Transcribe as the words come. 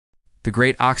The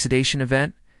Great Oxidation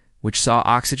Event, which saw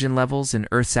oxygen levels in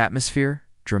Earth's atmosphere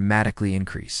dramatically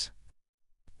increase,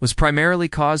 was primarily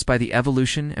caused by the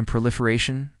evolution and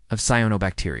proliferation of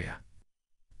cyanobacteria,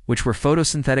 which were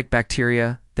photosynthetic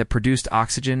bacteria that produced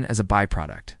oxygen as a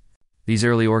byproduct. These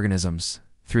early organisms,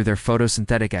 through their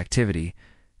photosynthetic activity,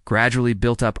 gradually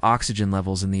built up oxygen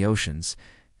levels in the oceans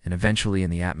and eventually in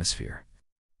the atmosphere,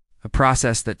 a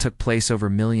process that took place over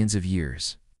millions of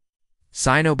years.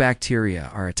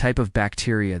 Cyanobacteria are a type of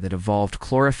bacteria that evolved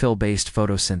chlorophyll-based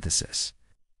photosynthesis,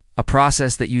 a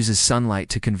process that uses sunlight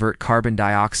to convert carbon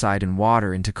dioxide and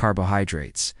water into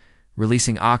carbohydrates,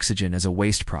 releasing oxygen as a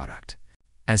waste product.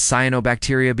 As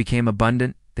cyanobacteria became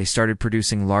abundant, they started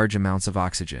producing large amounts of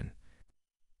oxygen,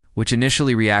 which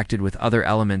initially reacted with other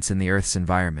elements in the Earth's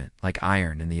environment, like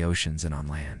iron in the oceans and on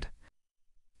land.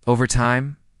 Over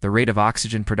time, the rate of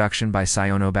oxygen production by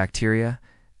cyanobacteria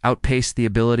outpaced the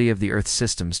ability of the Earth's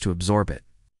systems to absorb it,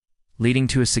 leading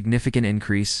to a significant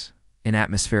increase in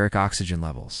atmospheric oxygen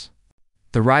levels.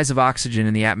 The rise of oxygen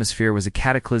in the atmosphere was a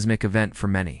cataclysmic event for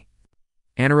many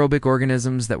anaerobic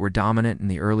organisms that were dominant in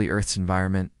the early Earth's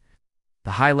environment.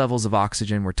 The high levels of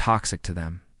oxygen were toxic to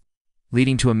them,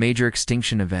 leading to a major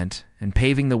extinction event and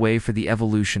paving the way for the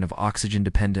evolution of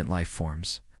oxygen-dependent life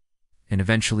forms, and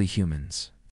eventually humans.